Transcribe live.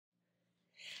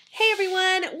Hey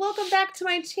everyone, welcome back to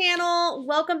my channel.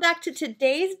 Welcome back to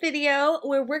today's video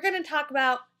where we're going to talk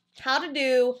about how to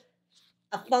do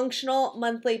a functional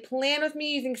monthly plan with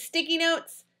me using sticky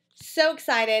notes. So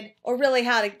excited, or really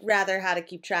how to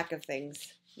keep track of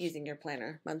things using your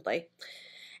planner monthly.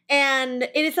 And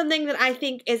it is something that I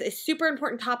think is a super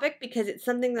important topic because it's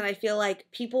something that I feel like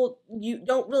you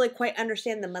don't really quite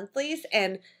understand the monthlies,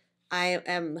 and I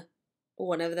am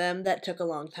one of them that took a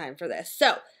long time for this.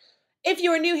 So if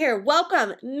you are new here,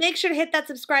 welcome. Make sure to hit that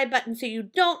subscribe button so you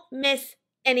don't miss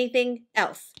anything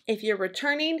else. If you're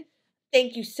returning,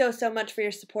 thank you so much for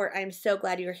your support. I'm so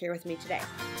glad you're here with me today.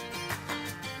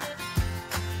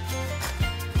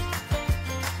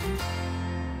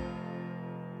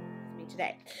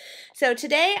 So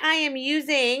today I am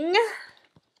using,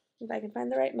 if I can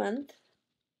find the right month,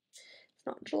 it's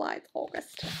not July, it's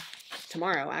August.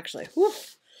 Tomorrow, actually. Whew.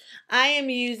 I am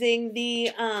using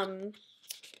the,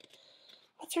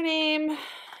 what's her name?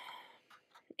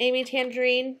 Amy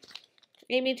Tangerine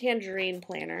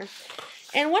planner.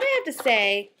 And what I have to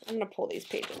say, I'm going to pull these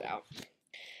pages out.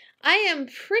 I am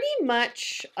pretty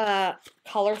much a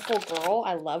colorful girl.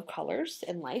 I love colors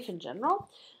in life in general.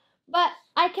 But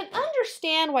I can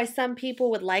understand why some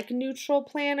people would like neutral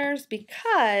planners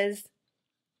because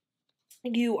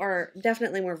you are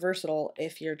definitely more versatile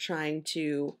if you're trying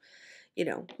to, you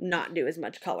know, not do as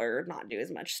much color, not do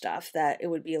as much stuff, that it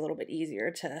would be a little bit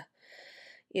easier to,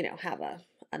 you know, have a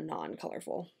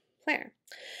non-colorful planner.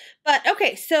 But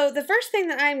okay, so the first thing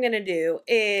that I'm going to do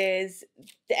is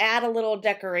to add a little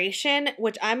decoration,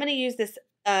 which I'm going to use this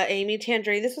Amy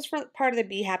Tangerine. This was for part of the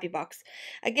Be Happy box.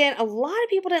 Again, a lot of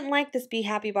people didn't like this Be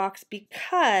Happy box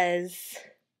because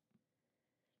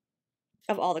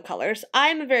of all the colors.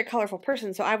 I'm a very colorful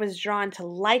person, so I was drawn to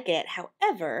like it.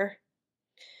 However,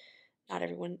 not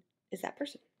everyone is that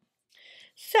person.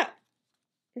 So,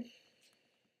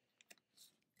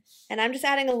 and I'm just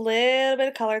adding a little bit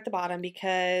of color at the bottom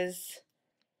because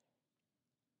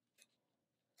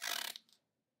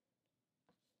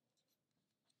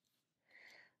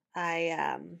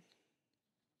I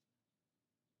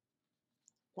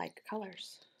like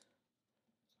colors.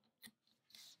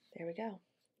 There we go.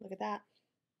 Look at that.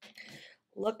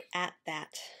 Look at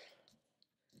that.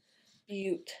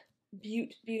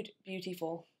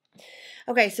 Beautiful.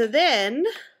 Okay, so then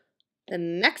the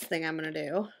next thing I'm going to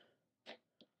do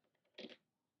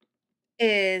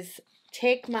is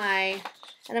take my,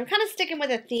 and I'm kind of sticking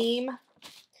with a theme,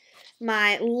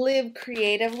 my Live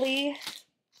Creatively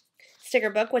sticker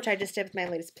book, which I just did with my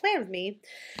latest plan with me.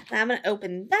 And I'm going to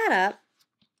open that up,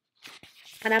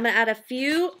 and I'm going to add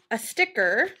a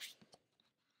sticker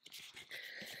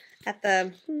at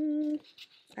the,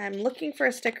 I'm looking for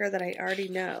a sticker that I already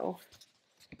know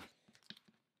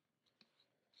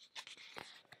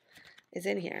is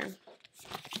in here,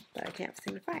 but I can't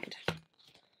seem to find.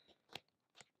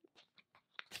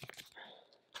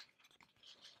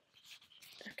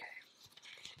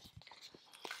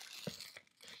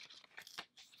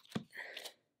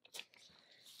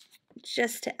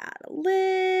 Just to add a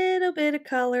little bit of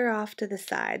color off to the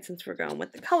side since we're going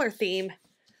with the color theme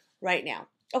right now.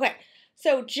 Okay,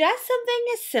 so just something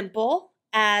as simple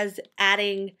as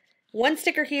adding one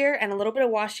sticker here and a little bit of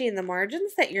washi in the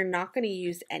margins that you're not going to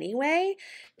use anyway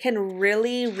can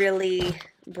really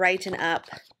brighten up,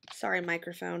 sorry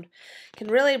microphone, can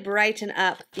really brighten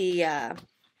up the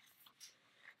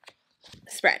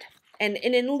spread. And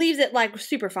it leaves it like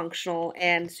super functional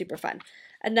and super fun.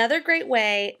 Another great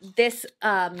way, this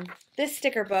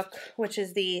sticker book, which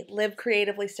is the Live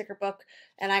Creatively sticker book,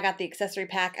 and I got the accessory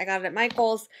pack. I got it at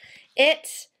Michael's. It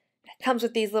comes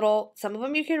with these little, some of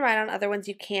them you can write on, other ones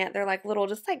you can't. They're like little,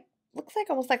 just like, looks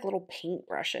like almost like little paint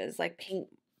brushes, like paint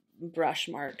brush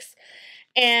marks.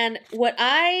 And what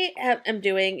I am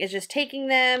doing is just taking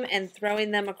them and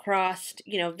throwing them across,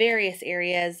 you know, various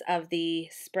areas of the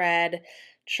spread,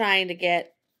 trying to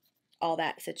get all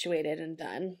that situated and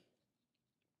done.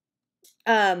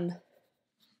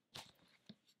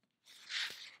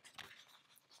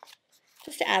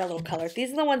 Just to add a little color.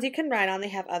 These are the ones you can write on. They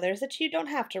have others that you don't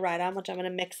have to write on, which I'm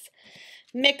going to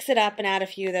mix it up and add a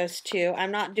few of those too.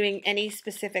 I'm not doing any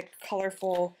specific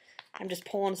colorful, I'm just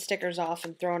pulling stickers off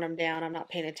and throwing them down. I'm not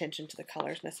paying attention to the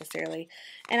colors necessarily.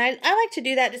 And I like to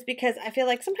do that just because I feel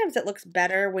like sometimes it looks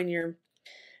better when you're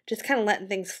just kind of letting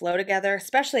things flow together,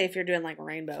 especially if you're doing like a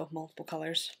rainbow, multiple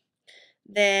colors,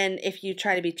 than if you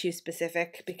try to be too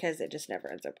specific, because it just never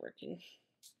ends up working.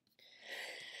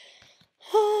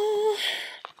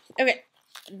 Okay,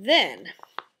 then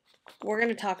we're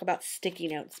going to talk about sticky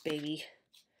notes, baby.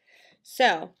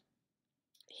 So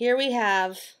here we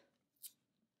have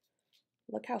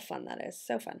Look how fun that is.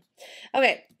 So fun.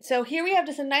 Okay, so here we have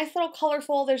just a nice little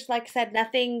colorful, there's, like I said,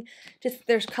 nothing, just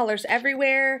there's colors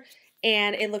everywhere,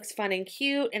 and it looks fun and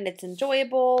cute, and it's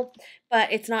enjoyable,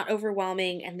 but it's not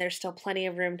overwhelming, and there's still plenty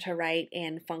of room to write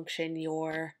and function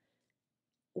your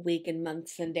week and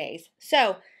months and days.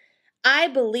 So I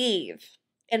believe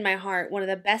in my heart one of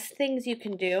the best things you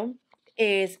can do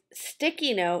is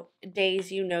sticky note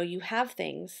days you know you have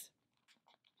things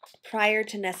prior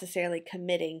to necessarily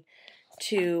committing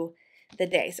to the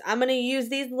day. So I'm going to use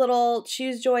these little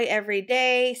Choose Joy Every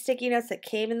Day sticky notes that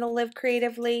came in the Live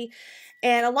Creatively.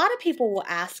 And a lot of people will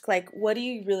ask, like, what do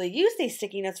you really use these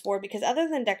sticky notes for? Because other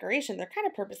than decoration, they're kind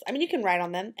of purpose. I mean, you can write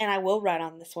on them, and I will write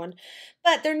on this one,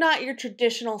 but they're not your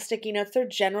traditional sticky notes. They're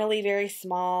generally very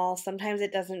small. Sometimes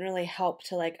it doesn't really help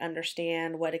to, like,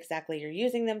 understand what exactly you're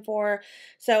using them for.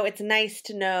 So it's nice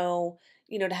to know,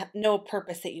 you know, to know a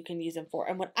purpose that you can use them for.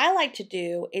 And what I like to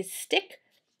do is stick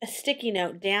a sticky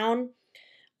note down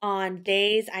on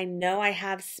days I know I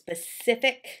have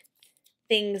specific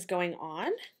things going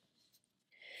on.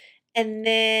 And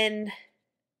then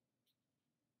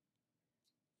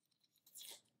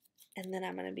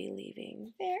I'm going to be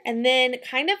leaving there. And then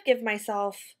kind of give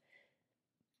myself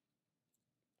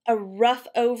a rough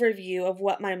overview of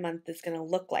what my month is going to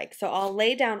look like. So I'll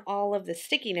lay down all of the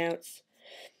sticky notes.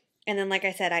 And then, like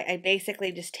I said, I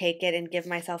basically just take it and give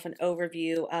myself an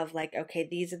overview of, like, okay,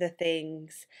 these are the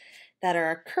things that are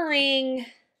occurring.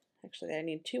 Actually, I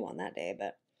need 2 on that day,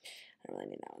 but I don't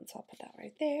really need that one, so I'll put that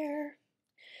right there.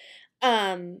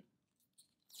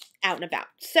 Out and about.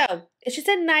 So it's just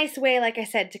a nice way, like I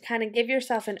said, to kind of give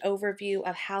yourself an overview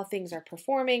of how things are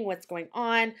performing, what's going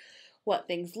on, what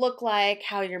things look like,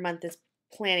 how your month is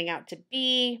planning out to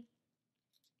be.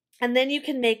 And then you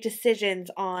can make decisions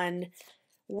on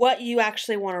what you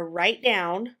actually want to write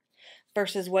down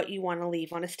versus what you want to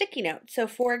leave on a sticky note. So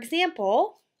for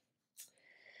example,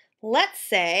 let's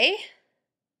say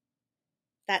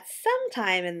that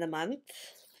sometime in the month,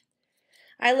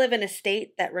 I live in a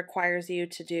state that requires you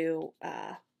to do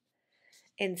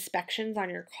inspections on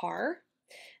your car.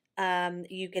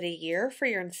 You get a year for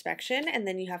your inspection, and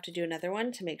then you have to do another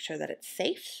one to make sure that it's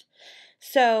safe.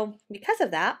 So because of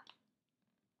that,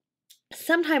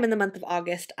 sometime in the month of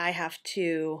August, I have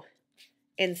to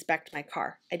inspect my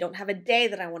car. I don't have a day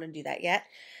that I want to do that yet.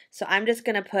 So I'm just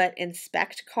going to put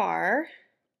inspect car.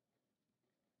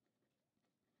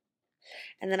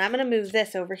 And then I'm going to move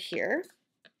this over here.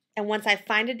 And once I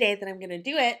find a date that I'm going to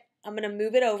do it, I'm going to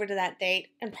move it over to that date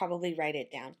and probably write it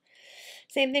down.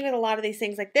 Same thing with a lot of these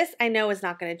things like this, I know is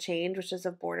not going to change, which is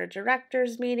a board of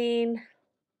directors meeting.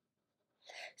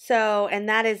 So, and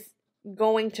that is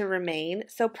going to remain.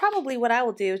 So probably what I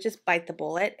will do is just bite the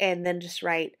bullet and then just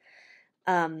write,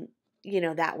 you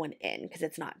know, that one in because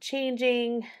it's not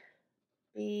changing.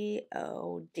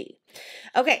 BOD.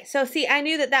 Okay, so see, I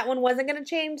knew that one wasn't going to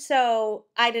change, so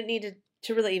I didn't need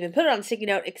to really even put it on sticky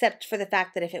note, except for the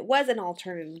fact that if it was an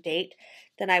alternative date,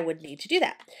 then I would need to do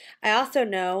that. I also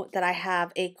know that I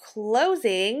have a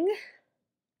closing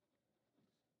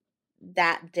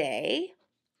that day.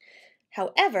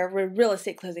 However, we're real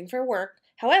estate closing for work.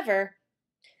 However,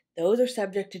 those are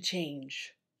subject to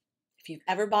change. If you've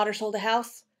ever bought or sold a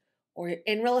house or you're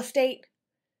in real estate,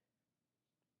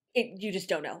 you just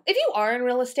don't know. If you are in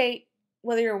real estate,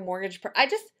 whether you're a mortgage, I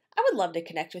would love to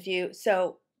connect with you.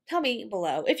 So tell me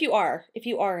below if you are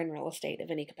in real estate of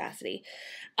any capacity,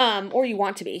 or you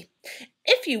want to be.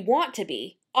 If you want to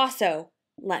be, also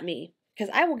let me, because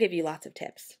I will give you lots of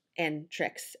tips and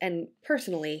tricks. And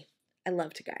personally, I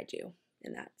love to guide you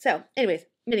in that. So anyways,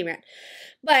 mini rant.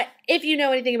 But if you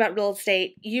know anything about real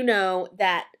estate, you know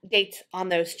that dates on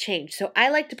those change. So I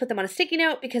like to put them on a sticky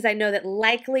note because I know that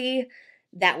likely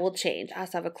that will change. I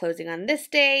also have a closing on this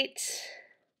date.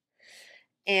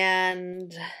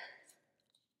 And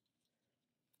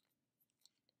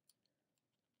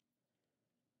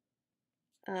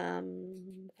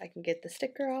if I can get the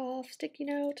sticker off, sticky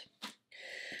note.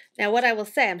 Now what I will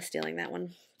say, I'm stealing that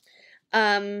one.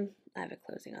 I have a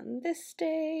closing on this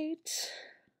date.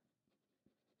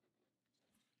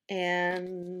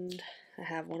 And I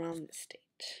have one on this date.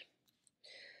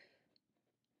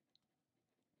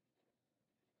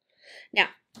 Now,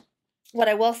 what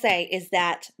I will say is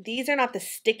that these are not the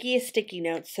stickiest sticky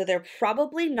notes, so they're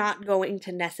probably not going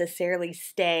to necessarily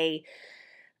stay,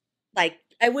 like,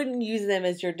 I wouldn't use them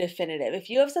as your definitive. If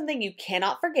you have something you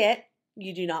cannot forget,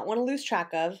 you do not want to lose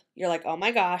track of, you're like, oh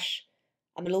my gosh,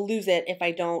 I'm going to lose it if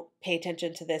I don't pay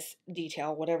attention to this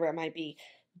detail, whatever it might be.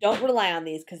 Don't rely on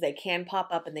these because they can pop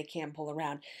up and they can pull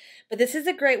around. But this is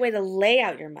a great way to lay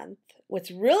out your month. What's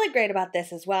really great about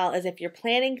this as well is if you're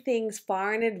planning things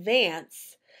far in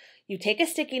advance, You take a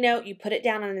sticky note, you put it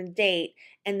down on a date,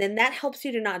 and then that helps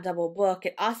you to not double book.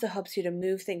 It also helps you to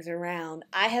move things around.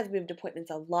 I have moved appointments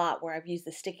a lot where I've used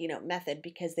the sticky note method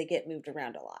because they get moved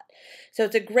around a lot. So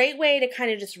it's a great way to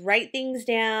kind of just write things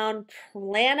down,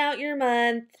 plan out your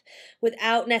month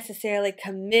without necessarily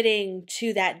committing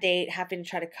to that date, having to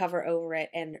try to cover over it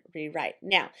and rewrite.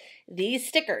 Now, these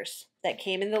stickers that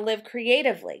came in the Live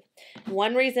Creatively,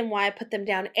 one reason why I put them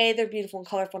down, A, they're beautiful and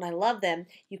colorful and I love them.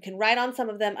 You can write on some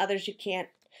of them, others you can't.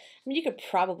 I mean, you could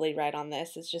probably write on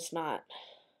this. It's just not,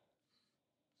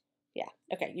 yeah,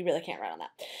 okay, you really can't write on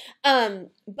that.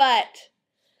 But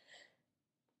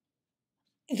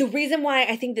the reason why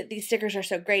I think that these stickers are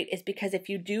so great is because if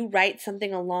you do write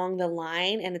something along the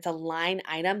line and it's a line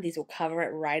item, these will cover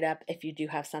it right up if you do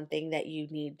have something that you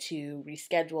need to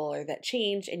reschedule or that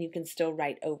change, and you can still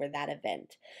write over that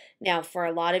event. Now, for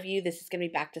a lot of you, this is going to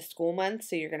be back to school month,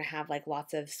 so you're going to have like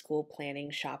lots of school planning,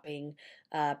 shopping,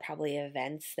 probably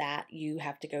events that you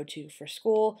have to go to for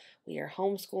school. We are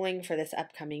homeschooling for this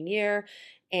upcoming year,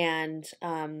 and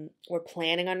we're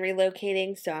planning on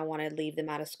relocating, so I want to leave them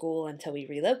out of school until we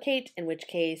relocate, in which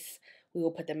case we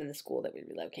will put them in the school that we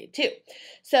relocate to.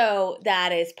 So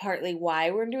that is partly why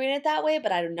we're doing it that way,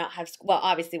 but I do not have, well,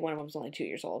 obviously one of them is only 2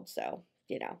 years old, so,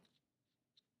 you know,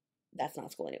 that's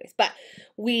not school anyways, but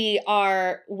we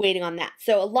are waiting on that.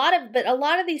 So a lot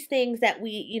of these things that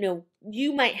we,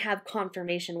 you might have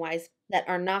confirmation wise that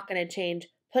are not going to change,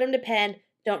 put them to pen.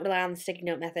 Don't rely on the sticky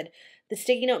note method. The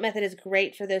sticky note method is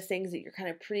great for those things that you're kind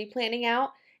of pre-planning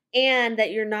out and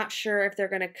that you're not sure if they're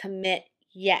going to commit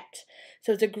yet.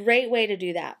 So it's a great way to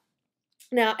do that.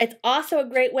 Now, it's also a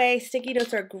great way, sticky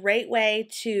notes are a great way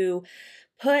to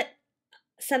put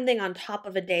something on top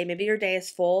of a day. Maybe your day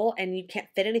is full and you can't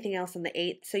fit anything else on the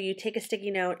 8th. So you take a sticky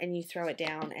note and you throw it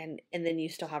down and then you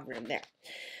still have room there.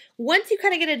 Once you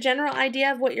kind of get a general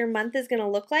idea of what your month is going to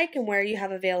look like and where you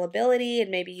have availability and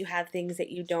maybe you have things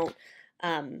that you don't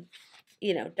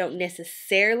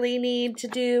necessarily need to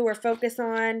do or focus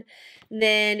on,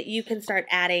 then you can start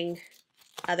adding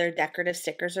other decorative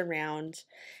stickers around.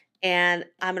 And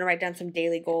I'm going to write down some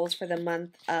daily goals for the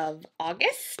month of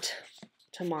August.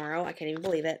 Tomorrow, I can't even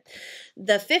believe it.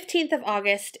 The 15th of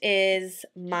August is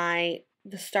the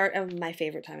start of my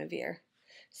favorite time of year.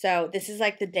 So this is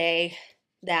like the day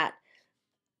that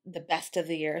the best of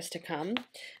the year is to come,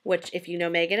 which if you know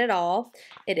Megan at all,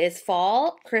 it is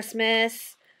fall,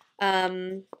 Christmas,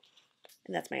 and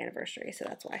that's my anniversary, so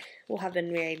that's why. We'll have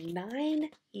been married 9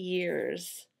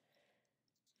 years.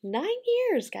 9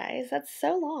 years, guys. That's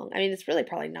so long. I mean, it's really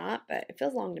probably not, but it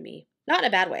feels long to me. Not in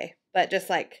a bad way, but just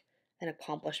like an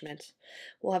accomplishment.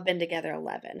 We'll have been together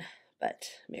 11, but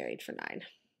married for 9.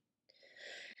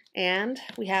 And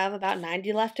we have about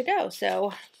 90 left to go,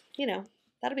 so,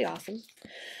 that'll be awesome.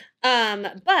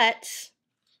 But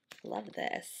love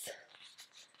this.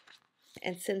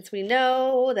 And since we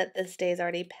know that this day's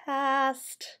already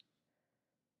passed,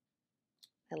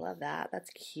 I love that. That's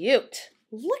cute.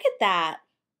 Look at that.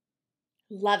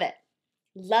 Love it.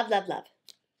 Love, love, love.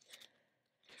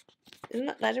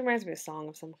 That reminds me of a song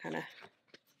of some kind of.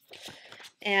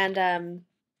 And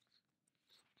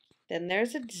then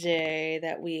there's a day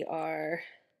that we are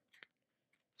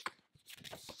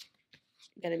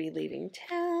going to be leaving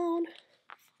town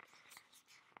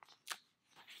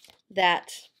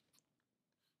that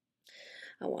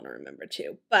I want to remember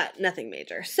too, but nothing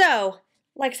major. So,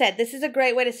 like I said, this is a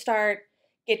great way to start.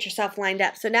 Get yourself lined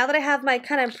up. So now that I have my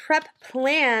kind of prep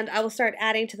planned, I will start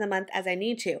adding to the month as I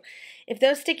need to. If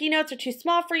those sticky notes are too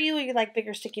small for you, or you like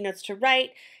bigger sticky notes to write,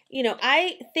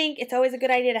 I think it's always a good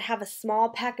idea to have a small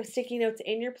pack of sticky notes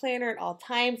in your planner at all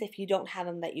times. If you don't have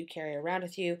them that you carry around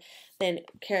with you, then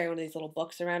carry one of these little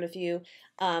books around with you.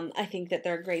 I think that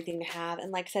they're a great thing to have.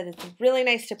 And like I said, it's really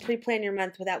nice to pre-plan your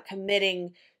month without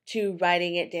committing to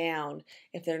writing it down.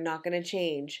 If they're not going to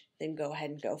change, then go ahead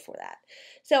and go for that.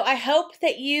 So I hope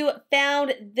that you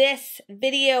found this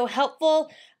video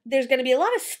helpful. There's going to be a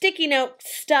lot of sticky note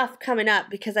stuff coming up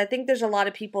because I think there's a lot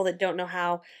of people that don't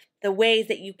know the ways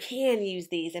that you can use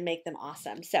these and make them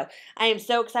awesome. So I am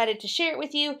so excited to share it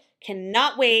with you.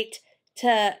 Cannot wait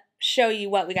to show you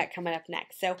what we got coming up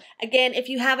next. So again, if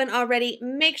you haven't already,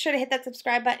 make sure to hit that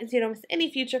subscribe button so you don't miss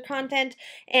any future content.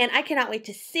 And I cannot wait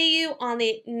to see you on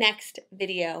the next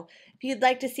video. If you'd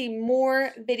like to see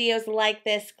more videos like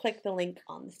this, click the link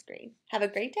on the screen. Have a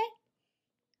great day.